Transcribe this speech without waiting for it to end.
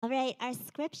right, our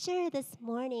scripture this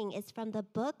morning is from the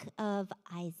book of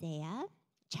Isaiah,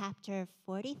 chapter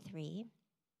 43,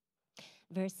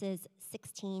 verses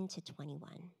 16 to 21.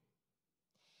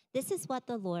 This is what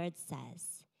the Lord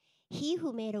says. He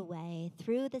who made a way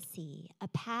through the sea, a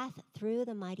path through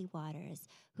the mighty waters,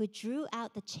 who drew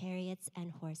out the chariots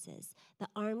and horses, the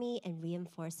army and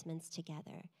reinforcements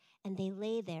together, and they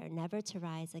lay there never to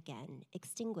rise again,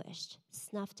 extinguished,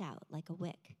 snuffed out like a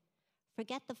wick.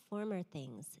 Forget the former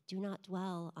things, do not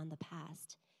dwell on the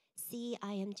past. See,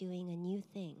 I am doing a new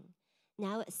thing.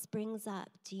 Now it springs up,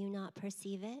 do you not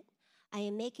perceive it? I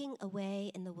am making a way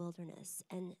in the wilderness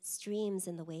and streams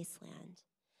in the wasteland.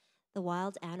 The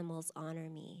wild animals honor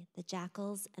me, the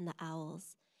jackals and the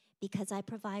owls, because I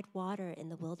provide water in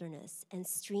the wilderness and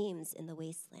streams in the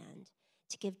wasteland,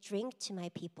 to give drink to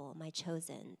my people, my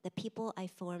chosen, the people I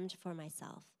formed for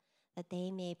myself, that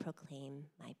they may proclaim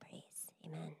my praise.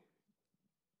 Amen.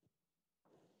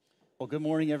 Well, good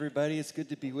morning, everybody. It's good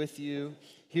to be with you.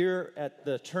 Here at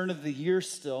the turn of the year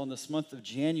still, in this month of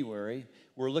January,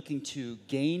 we're looking to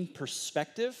gain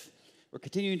perspective. We're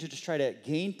continuing to just try to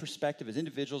gain perspective as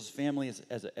individuals, family,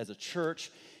 as a church.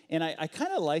 And I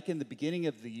kind of liken the beginning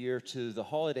of the year to the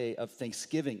holiday of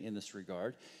Thanksgiving in this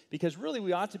regard, because really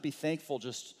we ought to be thankful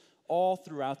just all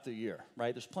throughout the year,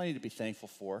 right? There's plenty to be thankful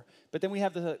for. But then we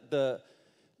have the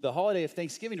holiday of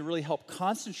Thanksgiving to really help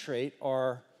concentrate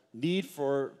our need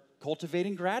for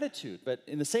cultivating gratitude. But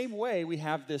in the same way, we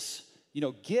have this,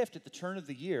 gift at the turn of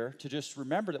the year to just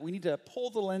remember that we need to pull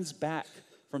the lens back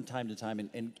from time to time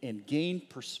and gain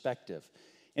perspective.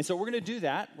 And so we're going to do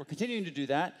that. We're continuing to do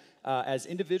that as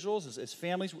individuals, as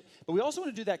families. But we also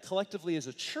want to do that collectively as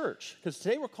a church, because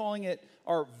today we're calling it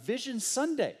our Vision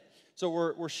Sunday. So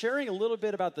we're sharing a little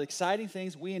bit about the exciting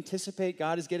things we anticipate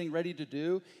God is getting ready to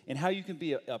do and how you can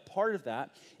be a part of that.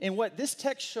 And what this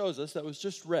text shows us that was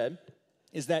just read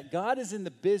is that God is in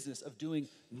the business of doing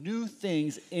new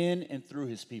things in and through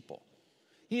his people.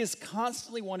 He is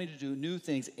constantly wanting to do new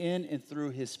things in and through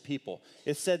his people.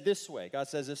 It's said this way. God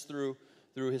says this through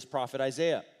his prophet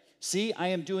Isaiah. See, I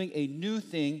am doing a new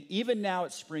thing. Even now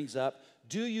it springs up.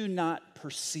 Do you not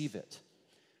perceive it?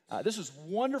 This is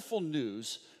wonderful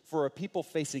news for a people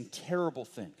facing terrible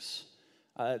things.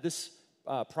 This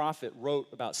prophet wrote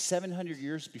about 700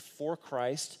 years before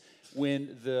Christ,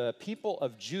 when the people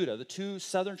of Judah, the two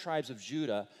southern tribes of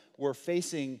Judah, were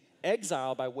facing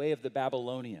exile by way of the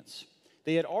Babylonians.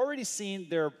 They had already seen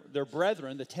their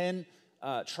brethren, the 10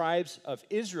 tribes of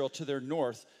Israel to their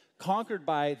north, conquered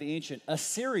by the ancient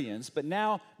Assyrians, but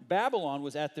now Babylon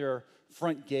was at their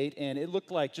front gate, and it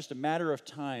looked like just a matter of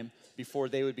time before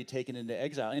they would be taken into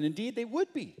exile. And indeed, they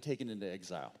would be taken into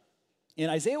exile.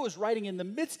 And Isaiah was writing in the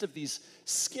midst of these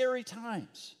scary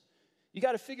times. You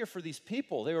got to figure for these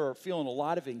people, they were feeling a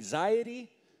lot of anxiety,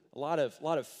 a lot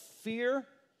of fear.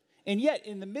 And yet,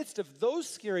 in the midst of those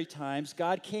scary times,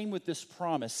 God came with this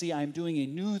promise. See, I'm doing a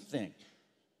new thing.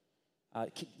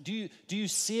 Do you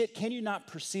see it? Can you not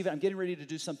perceive it? I'm getting ready to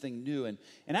do something new. And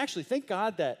actually, thank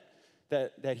God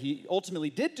that he ultimately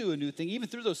did do a new thing, even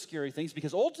through those scary things,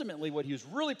 because ultimately what he was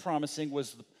really promising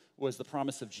was the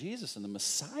promise of Jesus and the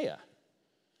Messiah.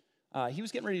 He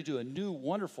was getting ready to do a new,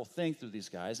 wonderful thing through these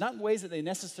guys, not in ways that they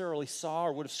necessarily saw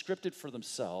or would have scripted for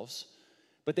themselves,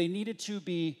 but they needed to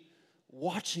be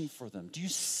watching for them. Do you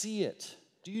see it?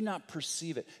 Do you not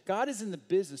perceive it? God is in the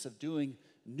business of doing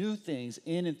new things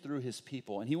in and through his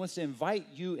people, and he wants to invite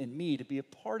you and me to be a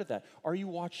part of that. Are you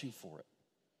watching for it?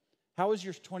 How is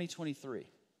your 2023?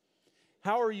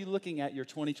 How are you looking at your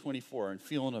 2024 and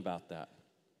feeling about that?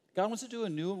 God wants to do a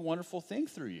new and wonderful thing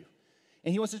through you.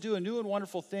 And he wants to do a new and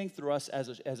wonderful thing through us as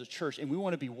a church, and we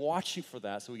want to be watching for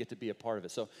that so we get to be a part of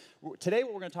it. So today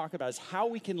what we're going to talk about is how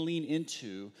we can lean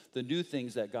into the new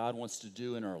things that God wants to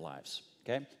do in our lives,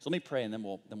 okay? So let me pray, and then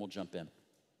we'll jump in.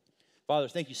 Father,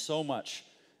 thank you so much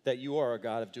that you are a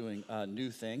God of doing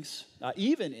new things,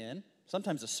 even in,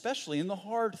 sometimes especially in the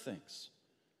hard things.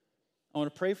 I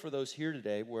want to pray for those here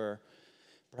today where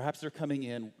perhaps they're coming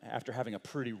in after having a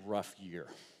pretty rough year,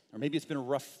 or maybe it's been a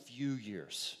rough few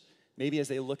years. Maybe as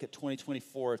they look at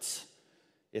 2024,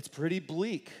 it's pretty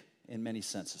bleak in many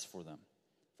senses for them.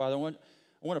 Father, I want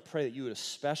to pray that you would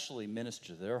especially minister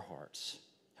to their hearts,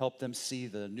 help them see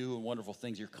the new and wonderful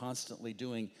things you're constantly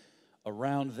doing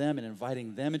around them and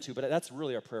inviting them into. But that's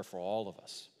really our prayer for all of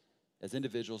us, as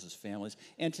individuals, as families.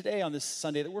 And today on this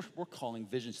Sunday that we're calling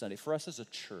Vision Sunday, for us as a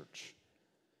church,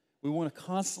 we want to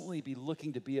constantly be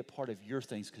looking to be a part of your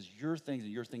things, because your things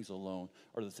and your things alone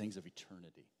are the things of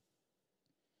eternity.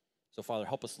 So, Father,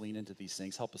 help us lean into these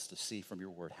things. Help us to see from your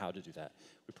word how to do that.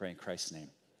 We pray in Christ's name.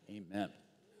 Amen.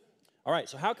 All right,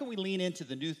 so how can we lean into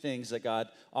the new things that God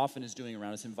often is doing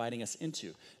around us, inviting us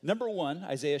into? Number one,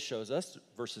 Isaiah shows us,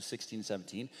 verses 16 and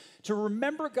 17, to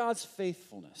remember God's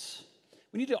faithfulness.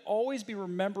 We need to always be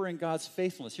remembering God's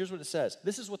faithfulness. Here's what it says.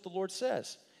 This is what the Lord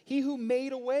says. He who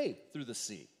made a way through the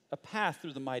sea, a path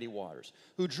through the mighty waters,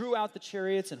 who drew out the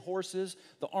chariots and horses,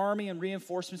 the army and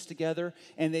reinforcements together,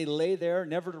 and they lay there,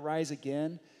 never to rise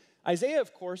again. Isaiah,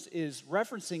 of course, is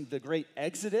referencing the great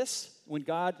Exodus when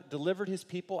God delivered his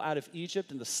people out of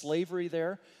Egypt and the slavery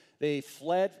there. They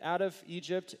fled out of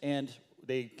Egypt and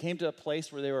they came to a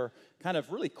place where they were kind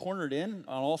of really cornered in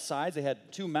on all sides. They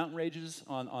had two mountain ranges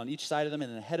on each side of them,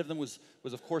 and ahead of them was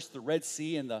of course, the Red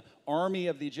Sea, and the army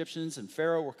of the Egyptians and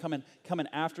Pharaoh were coming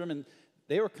after them, and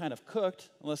they were kind of cooked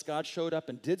unless God showed up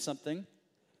and did something.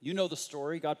 You know the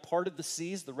story. God parted the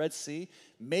seas, the Red Sea,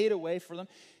 made a way for them.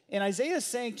 And Isaiah is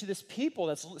saying to this people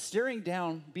that's staring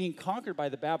down being conquered by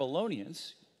the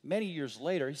Babylonians many years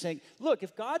later, he's saying, look,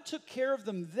 if God took care of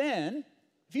them then,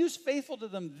 if he was faithful to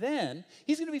them then,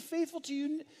 he's going to be faithful to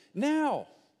you now.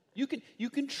 You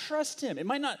can trust him. It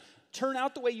might not turn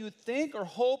out the way you would think or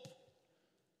hope,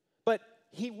 but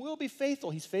he will be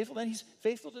faithful. He's faithful then, he's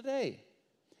faithful today.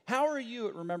 How are you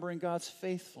at remembering God's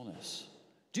faithfulness?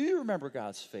 Do you remember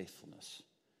God's faithfulness?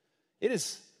 It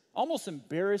is almost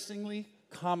embarrassingly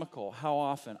comical how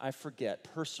often I forget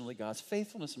personally God's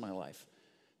faithfulness in my life.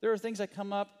 There are things that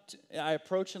come up, I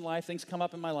approach in life, things come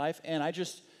up in my life, and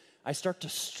I start to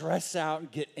stress out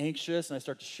and get anxious, and I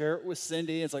start to share it with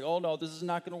Cindy. It's like, oh no, this is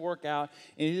not going to work out.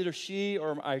 And either she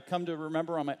or I come to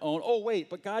remember on my own, oh wait,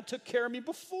 but God took care of me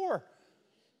before.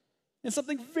 And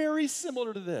something very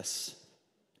similar to this.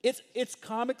 It's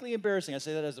comically embarrassing. I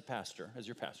say that as a pastor, as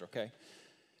your pastor, okay?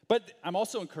 But I'm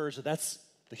also encouraged that that's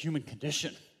the human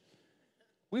condition.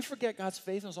 We forget God's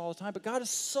faithfulness all the time, but God is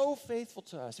so faithful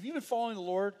to us. If you've been following the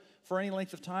Lord for any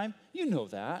length of time, you know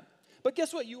that. But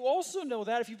guess what? You also know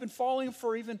that if you've been following him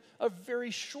for even a very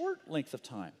short length of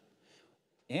time.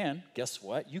 And guess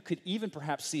what? You could even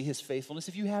perhaps see his faithfulness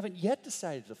if you haven't yet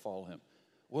decided to follow him.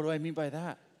 What do I mean by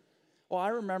that? Well, I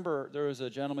remember there was a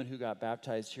gentleman who got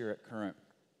baptized here at Current,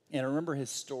 and I remember his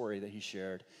story that he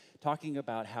shared, talking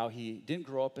about how he didn't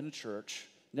grow up in a church,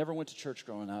 never went to church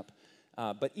growing up,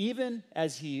 but even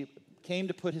as he came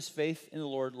to put his faith in the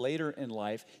Lord later in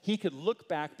life, he could look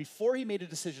back before he made a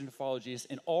decision to follow Jesus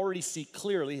and already see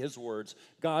clearly his words,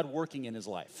 God working in his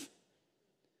life.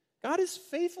 God is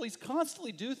faithful. He's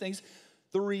constantly doing things.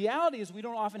 The reality is we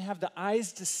don't often have the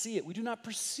eyes to see it. We do not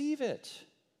perceive it.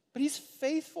 But he's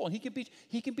faithful, and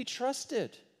he can be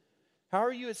trusted. How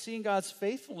are you at seeing God's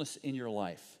faithfulness in your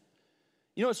life?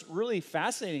 You know what's really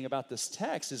fascinating about this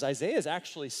text is Isaiah is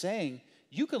actually saying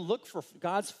you can look for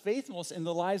God's faithfulness in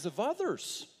the lives of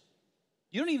others.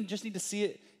 You don't even just need to see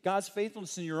it, God's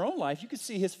faithfulness in your own life. You can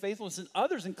see his faithfulness in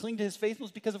others and cling to his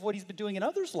faithfulness because of what he's been doing in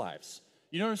others' lives.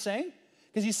 You know what I'm saying?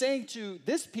 Because he's saying to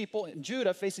this people in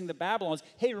Judah facing the Babylons,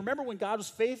 hey, remember when God was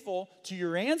faithful to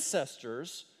your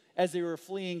ancestors as they were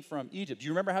fleeing from Egypt? Do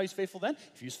you remember how he's faithful then?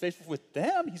 If he was faithful with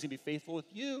them, he's going to be faithful with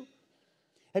you.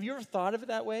 Have you ever thought of it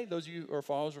that way, those of you who are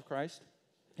followers of Christ?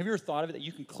 Have you ever thought of it that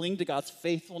you can cling to God's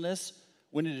faithfulness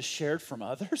when it is shared from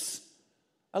others?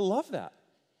 I love that.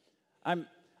 I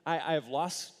have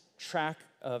lost track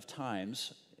of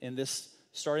times in this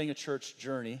starting a church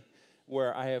journey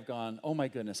where I have gone, oh my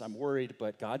goodness, I'm worried,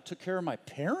 but God took care of my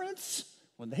parents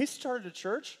when they started a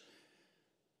church.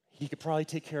 He could probably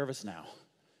take care of us now.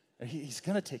 He's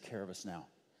going to take care of us now.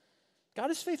 God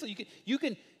is faithful. You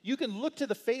can look to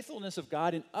the faithfulness of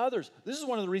God in others. This is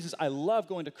one of the reasons I love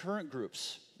going to Current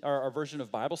groups, our version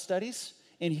of Bible studies,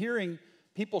 and hearing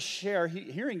people share,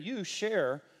 hearing you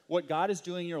share what God is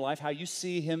doing in your life, how you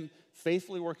see him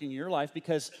faithfully working in your life,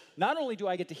 because not only do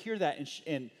I get to hear that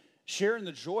and share in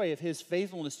the joy of his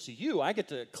faithfulness to you, I get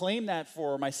to claim that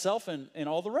for myself and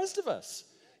all the rest of us.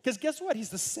 Because guess what? He's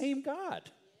the same God.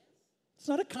 It's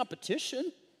not a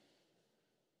competition.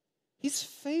 He's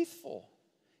faithful.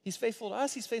 He's faithful to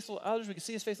us. He's faithful to others. We can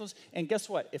see his faithfulness. And guess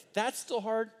what? If that's still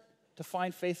hard to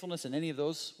find faithfulness in any of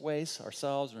those ways,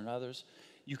 ourselves or in others,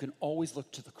 you can always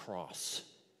look to the cross.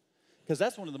 Because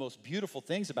that's one of the most beautiful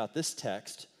things about this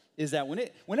text is that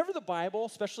whenever the Bible,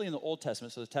 especially in the Old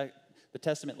Testament, so the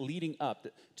Testament leading up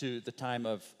to the time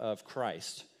of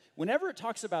Christ, whenever it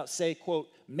talks about, say, quote,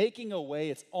 making a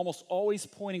way, it's almost always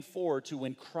pointing forward to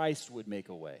when Christ would make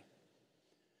a way.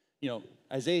 You know,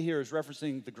 Isaiah here is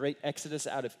referencing the great exodus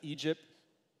out of Egypt.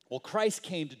 Well, Christ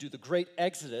came to do the great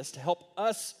exodus to help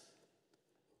us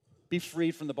be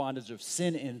freed from the bondage of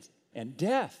sin and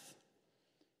death.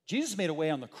 Jesus made a way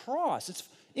on the cross. It's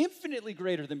infinitely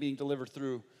greater than being delivered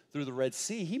through through the Red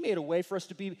Sea. He made a way for us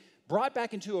to be brought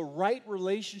back into a right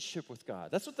relationship with God.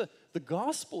 That's what the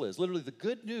gospel is, literally the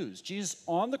good news. Jesus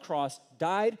on the cross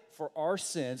died for our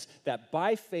sins, that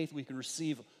by faith we can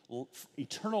receive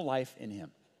eternal life in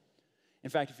him. In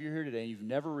fact, if you're here today and you've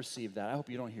never received that, I hope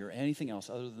you don't hear anything else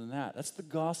other than that. That's the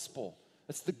gospel.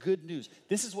 That's the good news.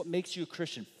 This is what makes you a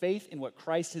Christian, faith in what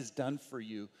Christ has done for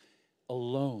you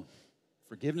alone,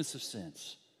 forgiveness of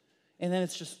sins. And then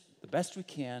it's just the best we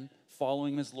can,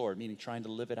 following him as Lord, meaning trying to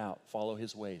live it out, follow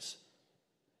his ways.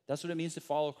 That's what it means to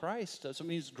follow Christ. That's what it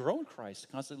means to grow in Christ, to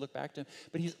constantly look back to him.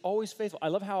 But he's always faithful. I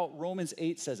love how Romans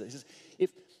 8 says it. He says,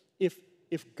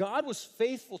 if God was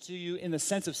faithful to you in the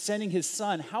sense of sending his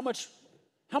son, how much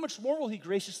more will he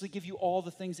graciously give you all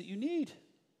the things that you need?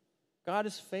 God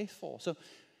is faithful. So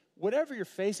whatever you're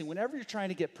facing, whenever you're trying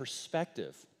to get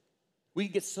perspective, we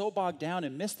get so bogged down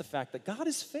and miss the fact that God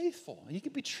is faithful. He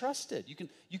can be trusted.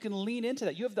 You can lean into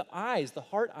that. You have the eyes, the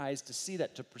heart eyes to see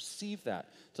that, to perceive that,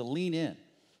 to lean in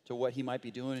to what he might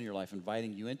be doing in your life,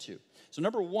 inviting you into. So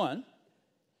number one,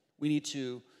 we need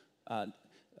to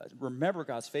remember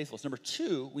God's faithfulness. Number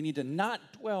two, we need to not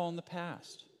dwell on the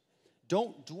past.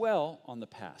 Don't dwell on the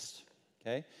past,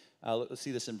 okay? Let's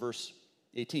see this in verse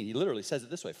 18. He literally says it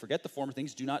this way: forget the former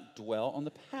things, do not dwell on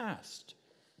the past.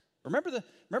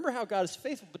 Remember how God is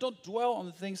faithful, but don't dwell on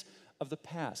the things of the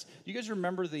past. Do you guys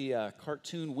remember the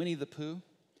cartoon Winnie the Pooh?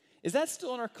 Is that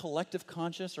still in our collective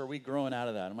conscious, or are we growing out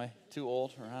of that? Am I too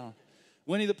old? Or I don't know.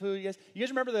 Winnie the Pooh, you guys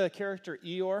remember the character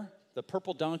Eeyore, the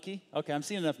purple donkey? Okay, I'm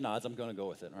seeing enough nods. I'm going to go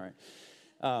with it, all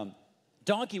right.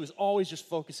 Donkey was always just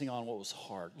focusing on what was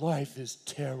hard. Life is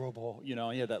terrible. You know,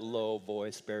 he had that low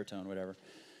voice, baritone, whatever.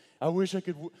 I wish I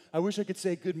could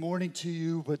say good morning to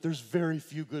you, but there's very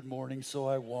few good mornings, so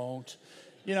I won't.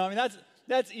 You know, I mean,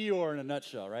 that's Eeyore in a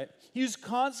nutshell, right? He was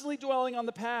constantly dwelling on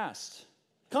the past,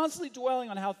 constantly dwelling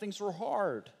on how things were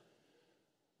hard,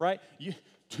 right?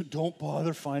 Don't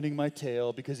bother finding my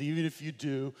tail, because even if you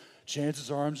do,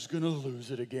 chances are I'm just going to lose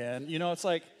it again. You know, it's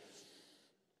like,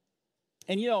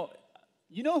 and you know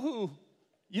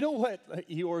what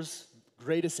Eeyore's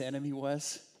greatest enemy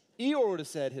was? Eeyore would have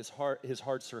said his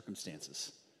hard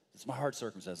circumstances. It's my hard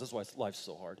circumstances. That's why life's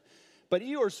so hard. But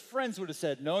Eeyore's friends would have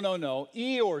said, no.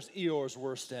 Eeyore's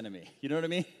worst enemy. You know what I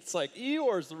mean? It's like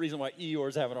Eeyore's the reason why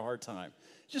Eeyore's having a hard time.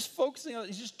 Just focusing on,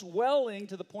 he's just dwelling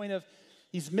to the point of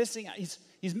he's missing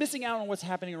out on what's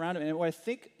happening around him. And what I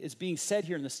think is being said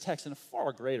here in this text in a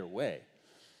far greater way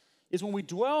is when we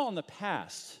dwell on the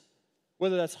past,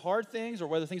 whether that's hard things or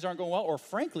whether things aren't going well, or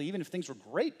frankly, even if things were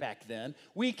great back then,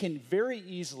 we can very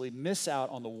easily miss out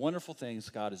on the wonderful things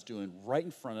God is doing right in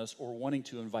front of us or wanting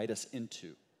to invite us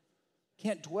into.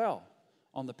 Can't dwell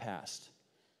on the past.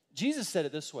 Jesus said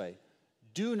it this way: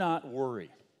 do not worry.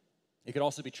 It could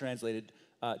also be translated,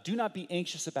 do not be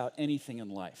anxious about anything in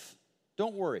life.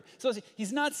 Don't worry. So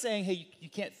he's not saying, hey, you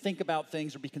can't think about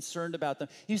things or be concerned about them.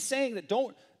 He's saying that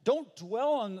don't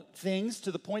dwell on things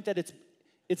to the point that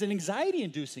it's an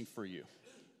anxiety-inducing for you.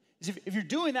 If you're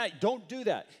doing that, don't do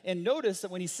that. And notice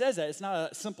that when he says that, it's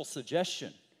not a simple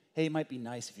suggestion. Hey, it might be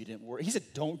nice if you didn't worry. He said,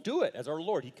 don't do it. As our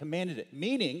Lord, he commanded it.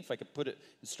 Meaning, if I could put it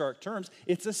in stark terms,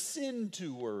 it's a sin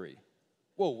to worry.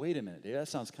 Whoa, wait a minute, Dave, that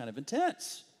sounds kind of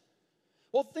intense.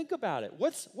 Well, think about it.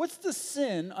 What's the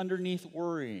sin underneath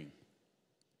worrying?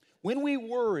 When we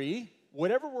worry,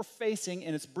 whatever we're facing,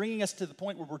 and it's bringing us to the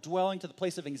point where we're dwelling to the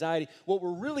place of anxiety, what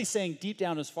we're really saying deep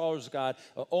down as followers of God,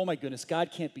 oh my goodness,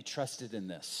 God can't be trusted in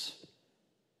this.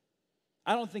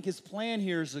 I don't think his plan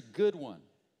here is a good one,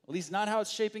 at least not how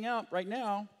it's shaping out right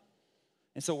now.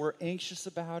 And so we're anxious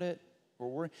about it.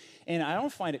 And I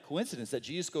don't find it coincidence that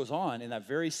Jesus goes on in that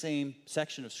very same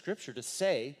section of Scripture to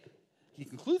say, he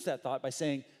concludes that thought by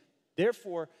saying,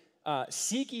 therefore,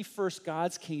 seek ye first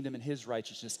God's kingdom and his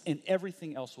righteousness, and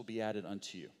everything else will be added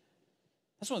unto you.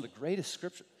 That's one of the greatest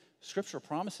scriptural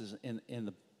promises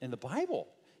in the Bible.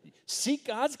 Seek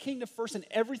God's kingdom first, and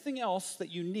everything else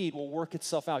that you need will work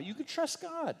itself out. You can trust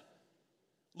God.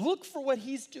 Look for what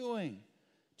he's doing.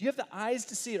 Do you have the eyes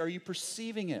to see it? Are you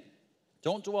perceiving it?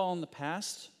 Don't dwell on the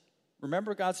past.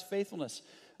 Remember God's faithfulness.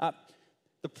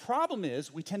 The problem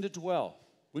is we tend to dwell,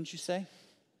 wouldn't you say?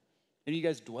 Any of you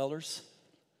guys dwellers?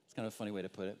 It's kind of a funny way to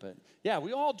put it, but yeah,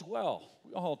 we all dwell.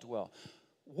 We all dwell.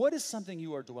 What is something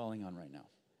you are dwelling on right now?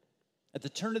 At the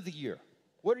turn of the year,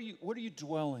 what are you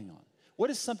dwelling on? What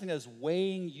is something that is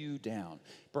weighing you down?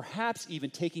 Perhaps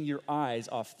even taking your eyes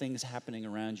off things happening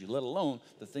around you, let alone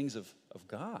the things of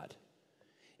God.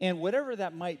 And whatever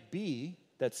that might be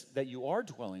that you are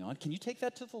dwelling on, can you take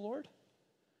that to the Lord?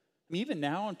 I mean, even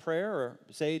now in prayer, or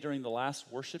say during the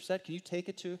last worship set, can you take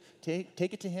it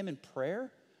to him in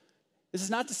prayer? This is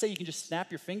not to say you can just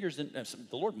snap your fingers and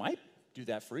the Lord might do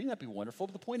that for you. That'd be wonderful.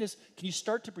 But the point is, can you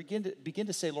start to begin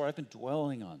to say, Lord, I've been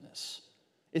dwelling on this.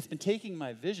 It's been taking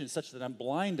my vision such that I'm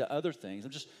blind to other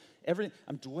things.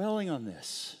 I'm dwelling on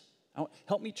this.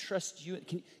 Help me trust you.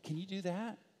 Can you do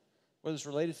that? Whether it's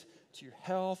related to your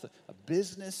health, a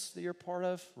business that you're part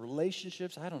of,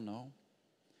 relationships, I don't know.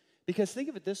 Because think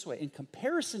of it this way, in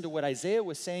comparison to what Isaiah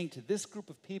was saying to this group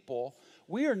of people,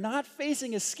 we are not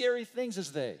facing as scary things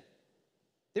as they.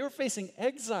 They were facing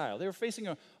exile. They were facing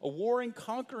a warring,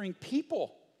 conquering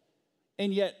people.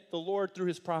 And yet the Lord, through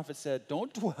his prophet, said,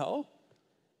 don't dwell.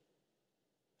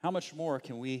 How much more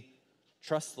can we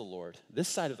trust the Lord? This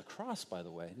side of the cross, by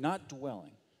the way, not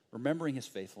dwelling, remembering his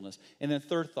faithfulness. And then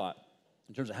third thought,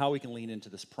 in terms of how we can lean into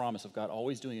this promise of God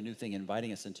always doing a new thing,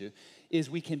 inviting us into, is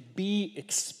we can be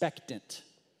expectant.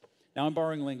 Now, I'm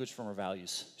borrowing language from our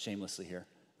values shamelessly here,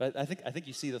 but I think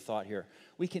you see the thought here.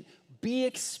 We can be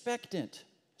expectant.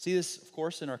 See this, of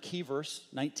course, in our key verse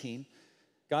 19.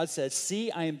 God says, see,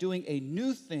 I am doing a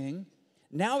new thing.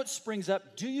 Now it springs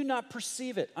up. Do you not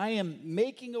perceive it? I am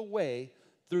making a way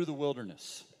through the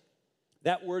wilderness.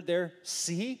 That word there,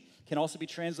 see, can also be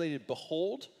translated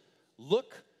behold,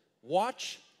 look,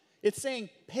 watch. It's saying,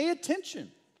 pay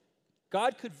attention.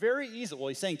 God could very easily, well,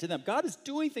 he's saying to them, God is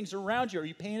doing things around you. Are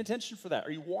you paying attention for that?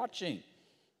 Are you watching?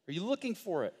 Are you looking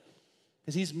for it?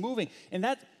 Because he's moving. And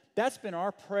that's been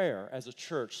our prayer as a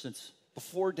church since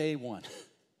before day one.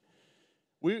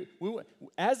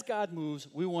 As God moves,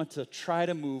 we want to try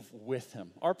to move with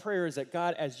him. Our prayer is that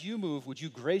God, as you move, would you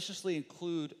graciously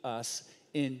include us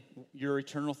in your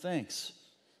eternal things?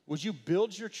 Would you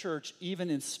build your church even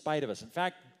in spite of us? In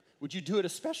fact, would you do it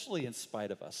especially in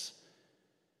spite of us?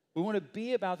 We want to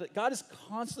be about that. God is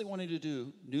constantly wanting to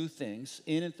do new things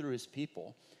in and through his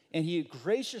people, and he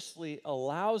graciously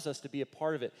allows us to be a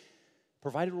part of it,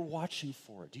 provided we're watching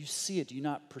for it. Do you see it? Do you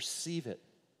not perceive it?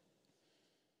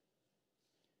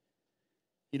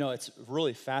 You know, it's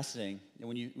really fascinating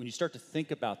when you start to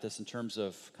think about this in terms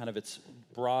of kind of its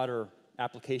broader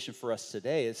application for us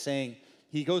today. It's saying,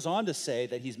 he goes on to say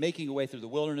that he's making a way through the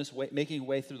wilderness, making a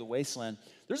way through the wasteland.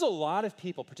 There's a lot of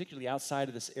people, particularly outside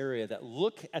of this area, that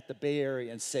look at the Bay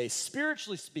Area and say,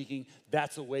 spiritually speaking,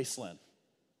 that's a wasteland.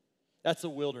 That's a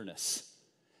wilderness.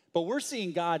 But we're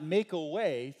seeing God make a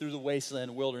way through the wasteland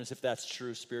and wilderness, if that's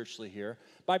true spiritually here,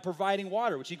 by providing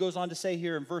water, which he goes on to say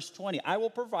here in verse 20, I will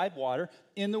provide water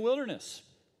in the wilderness.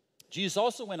 Jesus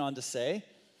also went on to say,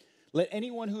 let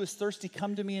anyone who is thirsty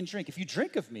come to me and drink. If you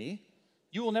drink of me,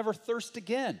 you will never thirst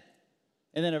again.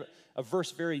 And then a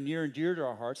verse very near and dear to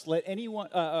our hearts, let anyone,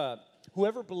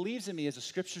 whoever believes in me, as the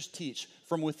scriptures teach,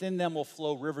 from within them will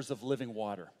flow rivers of living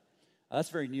water. That's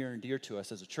very near and dear to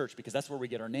us as a church because that's where we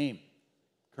get our name.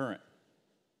 Current.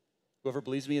 Whoever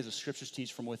believes me, as the scriptures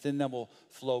teach, from within them will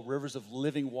flow rivers of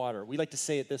living water. We like to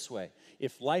say it this way.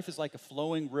 If life is like a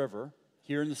flowing river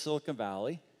here in the Silicon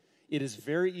Valley, it is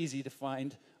very easy to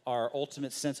find our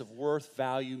ultimate sense of worth,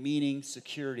 value, meaning,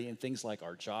 security in things like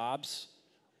our jobs,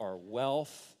 our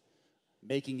wealth,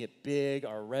 making it big,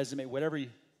 our resume, whatever you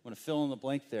want to fill in the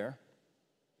blank there.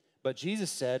 But Jesus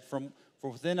said, from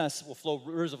within us will flow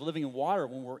rivers of living water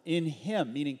when we're in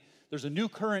him, meaning there's a new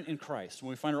current in Christ. When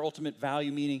we find our ultimate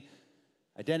value, meaning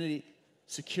identity,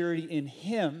 security in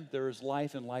him, there is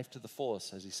life and life to the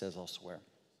fullest, as he says elsewhere.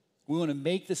 We want to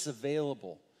make this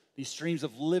available, these streams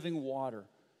of living water,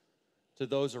 to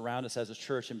those around us as a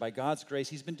church. And by God's grace,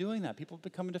 he's been doing that. People have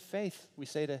been coming to faith, we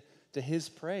say, to his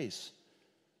praise.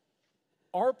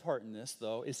 Our part in this,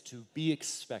 though, is to be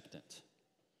expectant.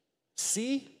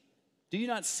 See? Do you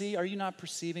not see? Are you not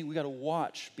perceiving? We got to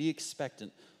watch, be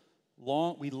expectant.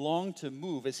 We long to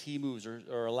move as he moves,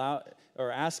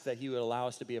 or ask that he would allow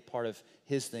us to be a part of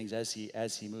his things as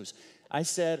he moves. I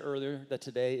said earlier that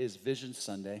today is Vision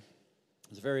Sunday.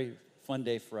 It's a very fun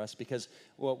day for us because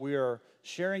what we are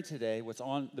sharing today, what's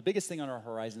on the biggest thing on our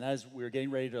horizon, that is we're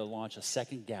getting ready to launch a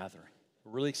second gathering.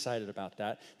 We're really excited about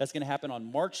that. That's going to happen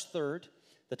on March 3rd.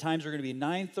 The times are going to be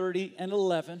 9:30 and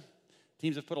 11.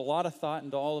 Teams have put a lot of thought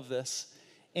into all of this.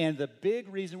 And the big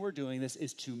reason we're doing this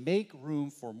is to make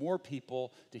room for more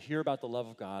people to hear about the love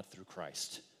of God through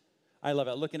Christ. I love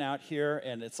it. Looking out here,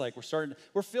 and it's like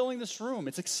we're filling this room.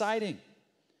 It's exciting.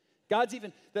 God's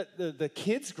even, the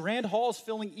kids' grand hall is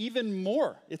filling even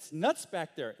more. It's nuts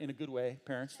back there in a good way.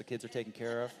 Parents, the kids are taken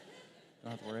care of.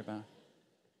 Don't have to worry about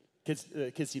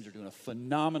it. Kids teams are doing a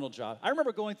phenomenal job. I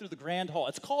remember going through the grand hall.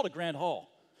 It's called a grand hall.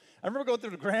 I remember going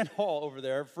through the grand hall over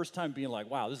there, first time being like,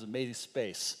 wow, this is amazing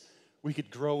space. We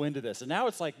could grow into this. And now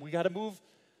it's like, we got to move.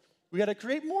 We got to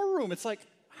create more room. It's like,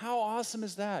 how awesome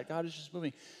is that? God is just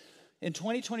moving. In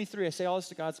 2023, I say all this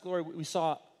to God's glory, we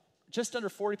saw just under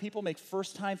 40 people make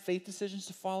first-time faith decisions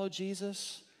to follow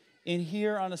Jesus. In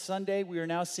here on a Sunday, we are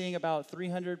now seeing about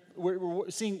 300, we're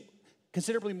seeing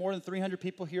considerably more than 300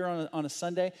 people here on a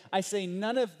Sunday. I say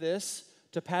none of this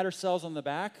to pat ourselves on the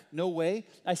back. No way.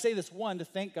 I say this, one, to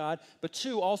thank God, but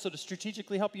two, also to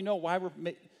strategically help you know why we're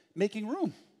making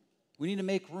room. We need to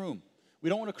make room. We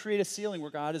don't want to create a ceiling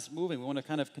where God is moving. We want to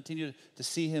kind of continue to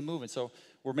see him move. And so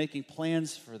we're making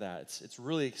plans for that. It's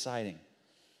really exciting.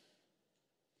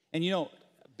 And you know,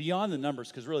 beyond the numbers,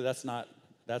 because really that's not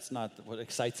what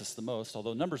excites us the most,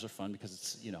 although numbers are fun because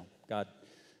it's, you know, God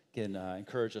can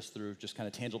encourage us through just kind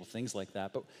of tangible things like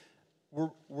that. But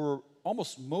we're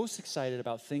almost most excited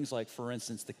about things like, for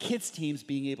instance, the kids' teams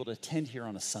being able to attend here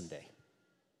on a Sunday.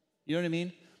 You know what I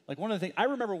mean? Like one of the things, I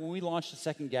remember when we launched the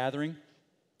second gathering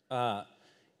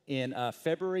in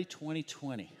February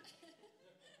 2020.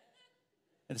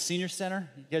 At the Senior Center,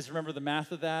 you guys remember the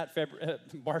math of that?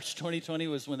 March 2020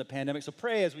 was when the pandemic, so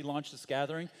pray as we launch this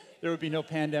gathering, there would be no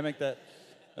pandemic that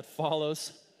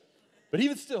follows. But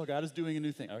even still, God is doing a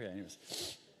new thing. Okay, anyways.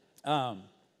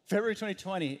 February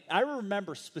 2020, I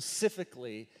remember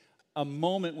specifically a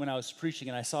moment when I was preaching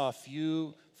and I saw a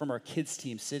few from our kids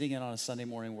team sitting in on a Sunday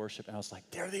morning worship, and I was like,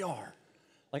 there they are.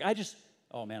 Like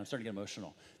oh man, I'm starting to get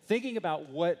emotional. Thinking about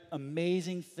what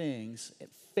amazing things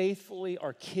faithfully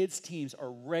our kids' teams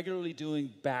are regularly doing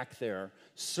back there,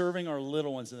 serving our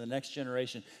little ones in the next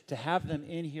generation, to have them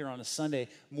in here on a Sunday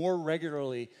more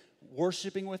regularly,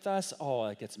 worshiping with us, oh,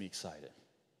 that gets me excited.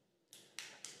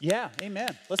 Yeah,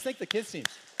 amen. Let's thank the kids' teams.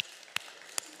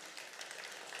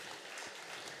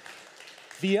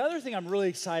 The other thing I'm really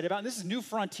excited about, and this is a new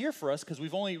frontier for us because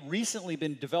we've only recently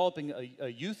been developing a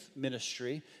youth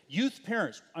ministry. Youth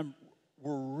parents,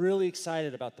 we're really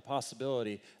excited about the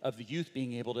possibility of the youth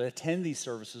being able to attend these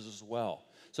services as well.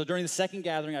 So during the second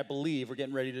gathering, I believe, we're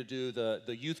getting ready to do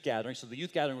the youth gathering. So the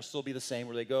youth gathering will still be the same,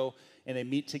 where they go and they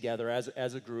meet together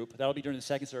as a group. That'll be during the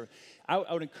second service.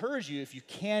 I would encourage you, if you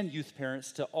can, youth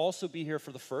parents, to also be here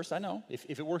for the first. I know,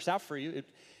 if it works out for you,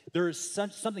 there is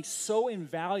something so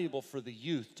invaluable for the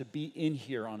youth to be in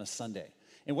here on a Sunday.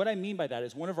 And what I mean by that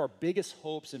is one of our biggest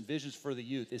hopes and visions for the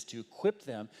youth is to equip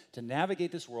them to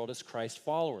navigate this world as Christ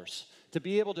followers, to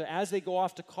be able to, as they go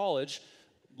off to college,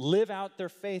 live out their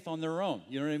faith on their own.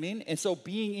 You know what I mean? And so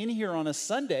being in here on a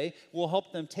Sunday will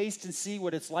help them taste and see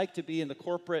what it's like to be in the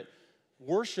corporate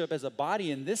worship as a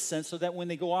body in this sense, so that when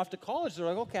they go off to college, they're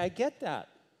like, okay, I get that.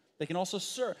 They can also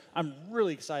serve. I'm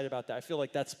really excited about that. I feel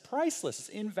like that's priceless. It's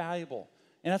invaluable.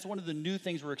 And that's one of the new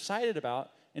things we're excited about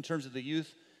in terms of the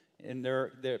youth and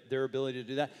their ability to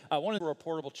do that. We're a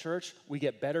portable church. We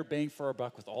get better bang for our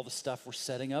buck with all the stuff we're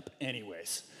setting up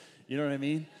anyways. You know what I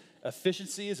mean?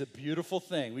 Efficiency is a beautiful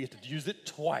thing. We get to use it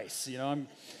twice. You know,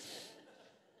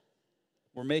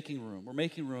 we're making room. We're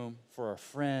making room for our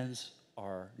friends,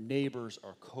 our neighbors,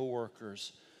 our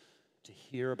coworkers to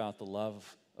hear about the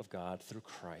love of God through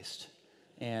Christ.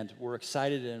 And we're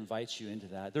excited to invite you into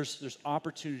that. There's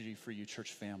opportunity for you,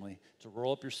 church family, to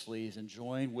roll up your sleeves and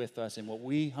join with us in what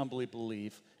we humbly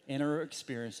believe and are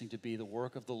experiencing to be the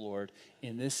work of the Lord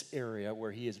in this area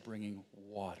where he is bringing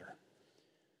water,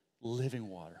 living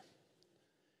water.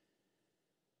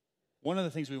 One of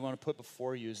the things we want to put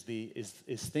before you is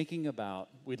thinking about,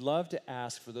 we'd love to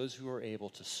ask for those who are able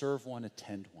to serve one,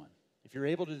 attend one. If you're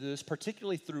able to do this,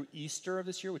 particularly through Easter of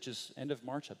this year, which is end of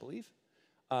March, I believe,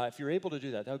 if you're able to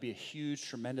do that, that would be a huge,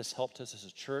 tremendous help to us as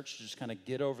a church to just kind of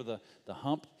get over the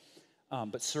hump.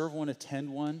 But serve one,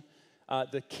 attend one.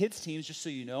 The kids teams, just so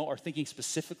you know, are thinking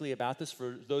specifically about this.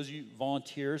 For those of you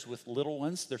volunteers with little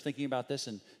ones, they're thinking about this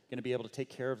and going to be able to take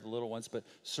care of the little ones. But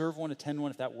serve one, attend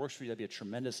one. If that works for you, that'd be a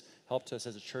tremendous help to us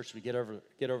as a church as we get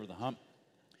over the hump.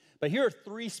 But here are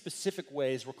 3 specific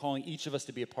ways we're calling each of us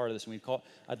to be a part of this. And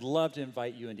I'd love to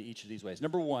invite you into each of these ways.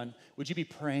 Number 1, would you be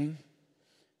praying?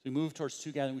 As we move towards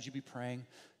 2 gathering, would you be praying?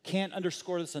 Can't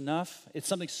underscore this enough. It's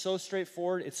something so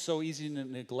straightforward. It's so easy to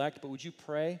neglect. But would you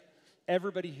pray?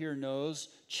 Everybody here knows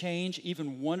change,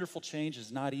 even wonderful change,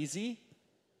 is not easy.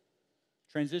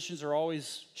 Transitions are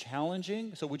always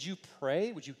challenging. So would you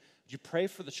pray? Would you pray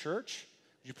for the church?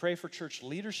 Would you pray for church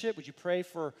leadership? Would you pray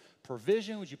for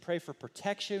provision? Would you pray for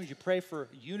protection? Would you pray for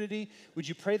unity? Would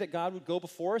you pray that God would go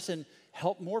before us and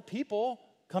help more people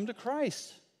come to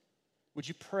Christ? Would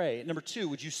you pray? Number 2,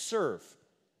 would you serve?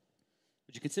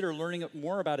 Would you consider learning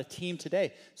more about a team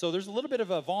today? So there's a little bit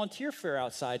of a volunteer fair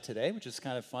outside today, which is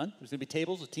kind of fun. There's going to be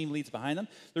tables with team leads behind them.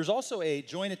 There's also a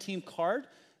join a team card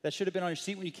that should have been on your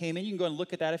seat when you came in. You can go and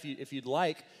look at that if you'd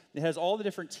like. It has all the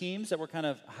different teams that we're kind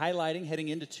of highlighting heading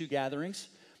into 2 gatherings.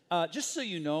 just so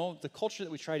you know, the culture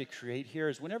that we try to create here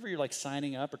is whenever you're like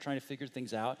signing up or trying to figure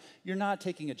things out, you're not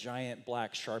taking a giant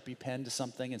black Sharpie pen to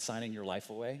something and signing your life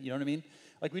away. You know what I mean?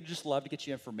 Like, we'd just love to get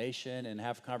you information and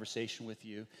have a conversation with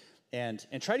you and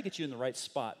try to get you in the right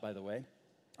spot, by the way.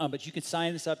 But you can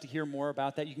sign this up to hear more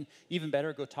about that. You can, even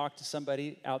better, go talk to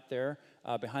somebody out there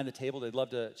behind the table. They'd love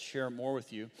to share more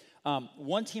with you.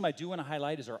 One team I do want to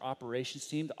highlight is our operations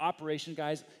team. The operation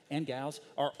guys and gals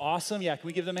are awesome. Yeah, can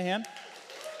we give them a hand?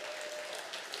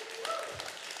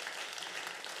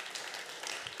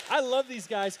 I love these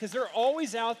guys because they're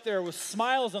always out there with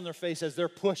smiles on their face as they're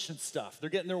pushing stuff. They're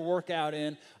getting their workout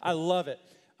in. I love it.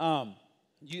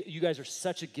 You guys are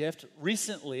such a gift.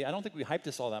 Recently, I don't think we hyped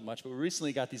this all that much, but we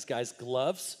recently got these guys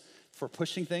gloves for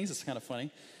pushing things. It's kind of funny.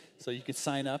 So you could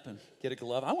sign up and get a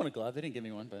glove. I want a glove. They didn't give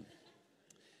me one,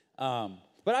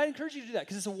 but I encourage you to do that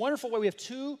because it's a wonderful way. We have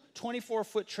two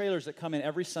 24-foot trailers that come in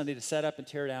every Sunday to set up and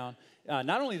tear down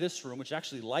not only this room, which is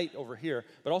actually light over here,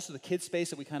 but also the kids' space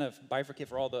that we kind of bifurcate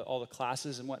for all the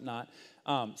classes and whatnot.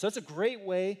 So it's a great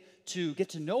way to get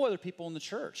to know other people in the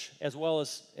church as well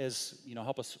as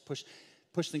help us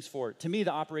push things forward. To me,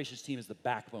 the operations team is the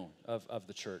backbone of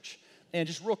the church. And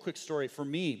just real quick story, for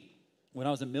me, when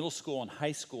I was in middle school and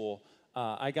high school,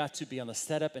 I got to be on the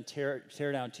setup and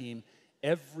tear down team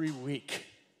every week.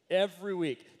 Every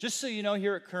week. Just so you know,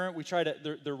 here at Current, we try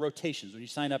to, they're rotations. When you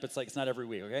sign up, it's not every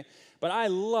week, okay? But I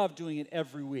love doing it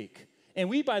every week. And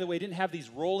we, by the way, didn't have these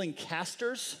rolling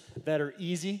casters that are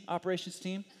easy, operations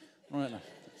team. No,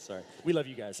 sorry. We love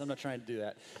you guys. I'm not trying to do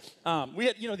that. We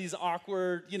had, these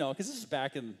awkward, because this is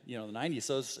back in, the 90s,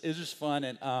 so it was just fun.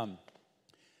 And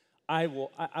I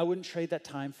wouldn't trade that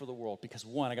time for the world because,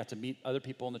 one, I got to meet other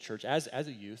people in the church as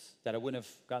a youth that I wouldn't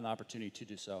have gotten the opportunity to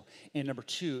do so. And number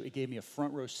two, it gave me a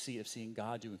front row seat of seeing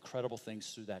God do incredible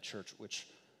things through that church, which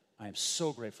I am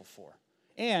so grateful for.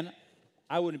 And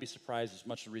I wouldn't be surprised as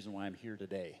much the reason why I'm here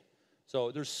today.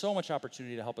 So there's so much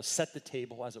opportunity to help us set the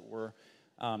table, as it were.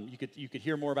 You could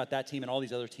hear more about that team and all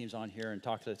these other teams on here and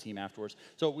talk to the team afterwards.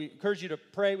 So we encourage you to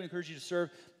pray. We encourage you to serve.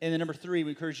 And then number three,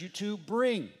 we encourage you to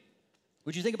bring.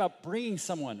 Would you think about bringing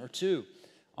someone or two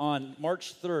on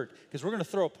March 3rd? Because we're going to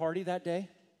throw a party that day.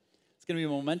 It's going to be a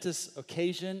momentous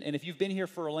occasion. And if you've been here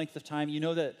for a length of time, you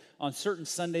know that on certain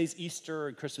Sundays, Easter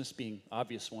and Christmas being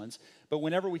obvious ones, but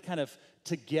whenever we kind of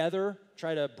together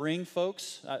try to bring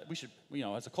folks, we should,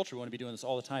 as a culture, we want to be doing this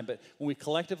all the time, but when we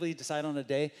collectively decide on a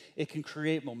day, it can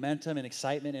create momentum and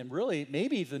excitement. And really,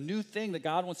 maybe the new thing that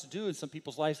God wants to do in some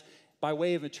people's lives by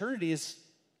way of eternity is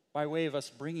by way of us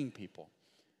bringing people.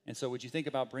 And so would you think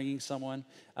about bringing someone?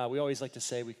 We always like to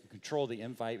say we can control the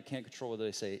invite. We can't control whether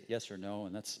they say yes or no,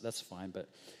 and that's fine. But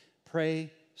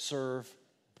pray, serve,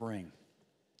 bring.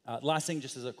 Last thing,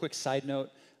 just as a quick side note,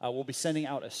 we'll be sending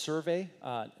out a survey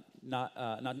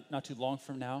not too long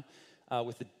from now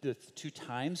with the two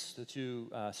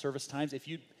service times. If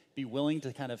you'd be willing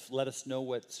to kind of let us know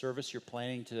what service you're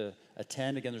planning to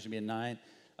attend. Again, there's going to be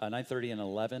a 9:30 and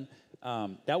 11.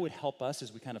 That would help us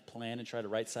as we kind of plan and try to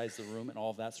right-size the room and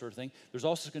all of that sort of thing. There's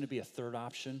also going to be a third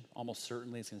option. Almost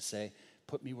certainly it's going to say,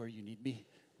 put me where you need me.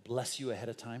 Bless you ahead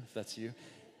of time, if that's you.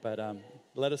 But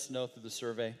let us know through the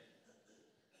survey.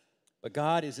 But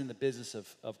God is in the business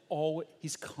of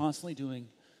He's constantly doing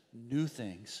new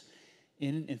things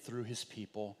in and through His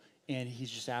people. And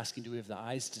He's just asking, do we have the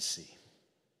eyes to see?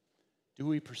 Do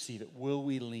we perceive it? Will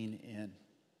we lean in?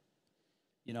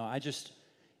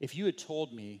 If you had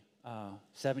told me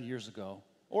 7 years ago,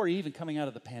 or even coming out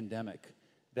of the pandemic,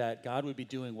 that God would be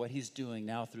doing what He's doing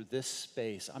now through this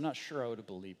space, I'm not sure I would have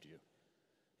believed you.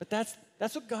 But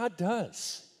that's what God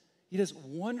does. He does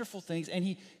wonderful things, and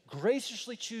He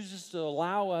graciously chooses to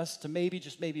allow us to maybe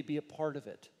be a part of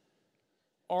it.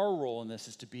 Our role in this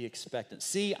is to be expectant.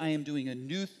 See, I am doing a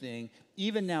new thing.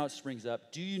 Even now it springs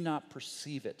up. Do you not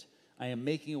perceive it? I am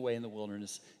making a way in the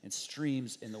wilderness and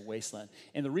streams in the wasteland.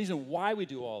 And the reason why we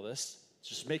do all this,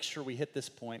 just make sure we hit this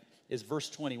point, is verse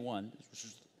 21, which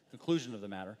is the conclusion of the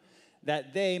matter,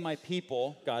 that they, my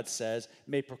people, God says,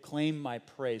 may proclaim my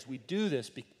praise. We do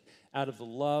this out of the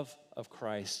love of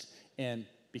Christ and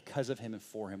because of Him and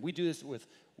for Him. We do this with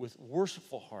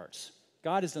worshipful hearts.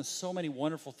 God has done so many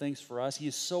wonderful things for us. He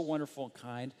is so wonderful and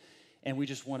kind, and we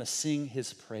just want to sing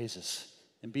His praises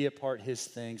and be a part of His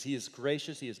things. He is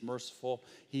gracious, He is merciful,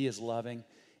 He is loving,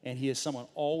 and He is someone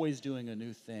always doing a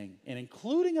new thing and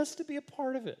including us to be a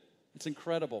part of it. It's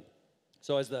incredible.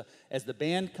 So as the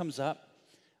band comes up,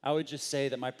 I would just say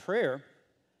that my prayer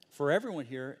for everyone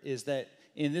here is that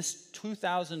in this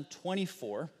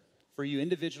 2024, for you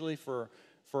individually, for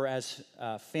as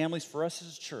families, for us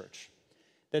as a church,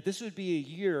 that this would be a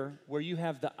year where you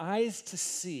have the eyes to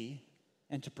see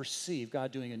and to perceive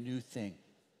God doing a new thing.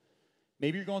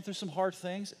 Maybe you're going through some hard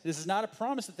things. This is not a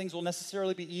promise that things will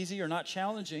necessarily be easy or not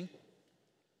challenging.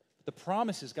 The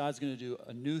promise is God's going to do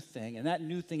a new thing, and that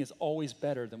new thing is always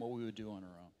better than what we would do on our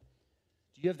own.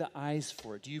 Do you have the eyes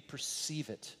for it? Do you perceive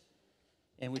it?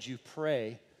 And would you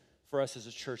pray for us as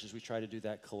a church as we try to do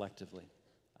that collectively?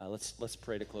 Let's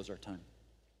pray to close our time.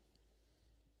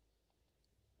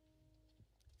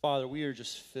 Father, we are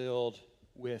just filled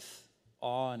with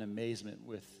awe and amazement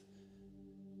with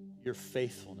your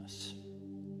faithfulness.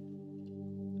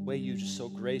 The way you've just so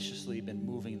graciously been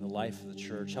moving in the life of the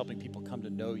church, helping people come to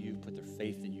know you, put their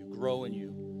faith in you, grow in you.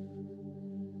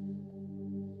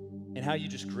 And how you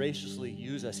just graciously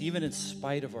use us, even in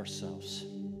spite of ourselves.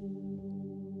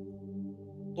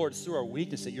 Lord, it's through our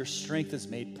weakness that your strength is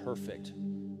made perfect.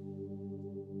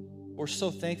 We're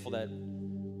so thankful that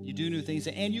you do new things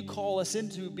and you call us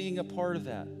into being a part of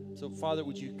that. So, Father,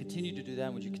 would you continue to do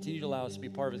that? Would you continue to allow us to be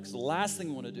a part of it? Because the last thing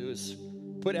we want to do is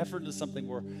put effort into something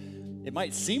where it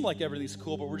might seem like everything's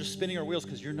cool, but we're just spinning our wheels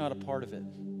because you're not a part of it.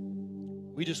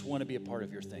 We just want to be a part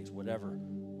of your things, whatever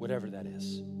that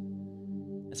is.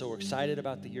 And so we're excited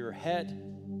about the year ahead.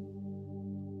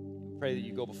 We pray that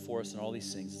you go before us in all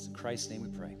these things. It's in Christ's name we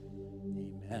pray.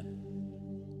 Amen.